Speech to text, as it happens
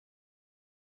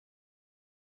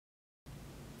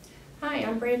Hi,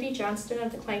 I'm Brandi Johnston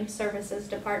of the Claims Services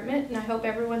Department, and I hope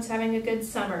everyone's having a good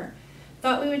summer.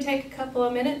 Thought we would take a couple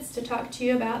of minutes to talk to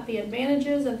you about the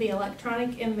advantages of the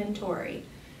electronic inventory.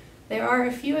 There are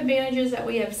a few advantages that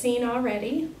we have seen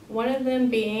already, one of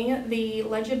them being the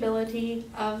legibility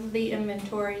of the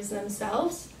inventories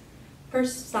themselves,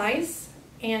 precise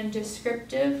and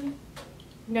descriptive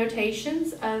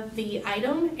notations of the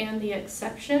item and the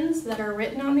exceptions that are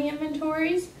written on the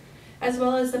inventories, as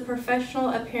well as the professional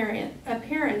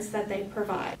appearance that they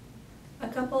provide. A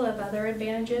couple of other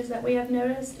advantages that we have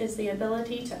noticed is the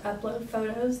ability to upload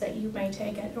photos that you may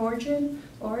take at origin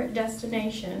or at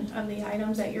destination of the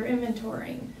items that you're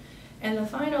inventorying. And the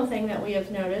final thing that we have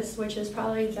noticed, which is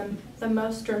probably the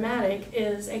most dramatic,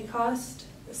 is a cost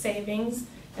savings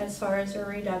as far as a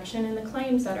reduction in the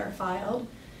claims that are filed.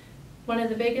 One of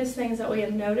the biggest things that we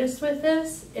have noticed with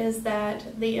this is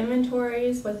that the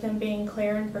inventories, with them being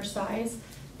clear and precise,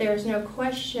 there's no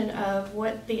question of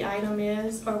what the item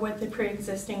is or what the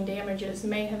pre-existing damages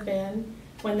may have been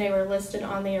when they were listed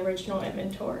on the original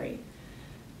inventory.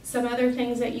 Some other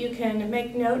things that you can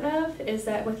make note of is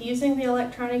that with using the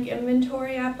electronic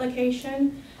inventory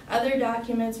application, other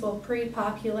documents will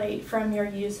pre-populate from your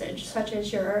usage, such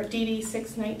as your DD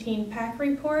 619 PAC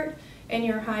report and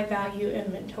your high value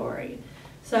inventory.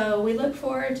 So we look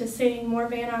forward to seeing more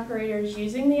van operators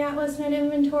using the AtlasNet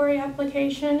inventory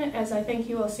application, as I think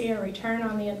you will see a return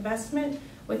on the investment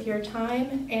with your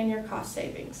time and your cost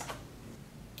savings.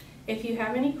 If you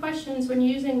have any questions when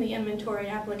using the inventory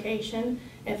application,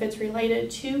 if it's related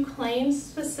to claims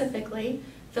specifically,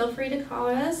 feel free to call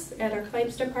us at our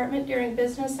claims department during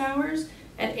business hours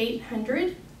at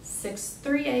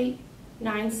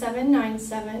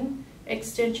 800-638-9797,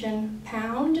 extension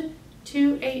pound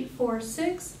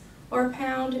 2846 or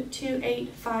pound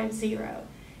 2850.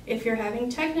 If you're having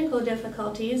technical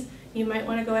difficulties, you might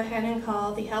want to go ahead and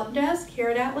call the help desk here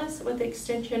at Atlas with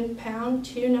extension pound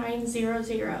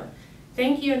 2900.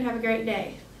 Thank you and have a great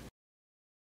day.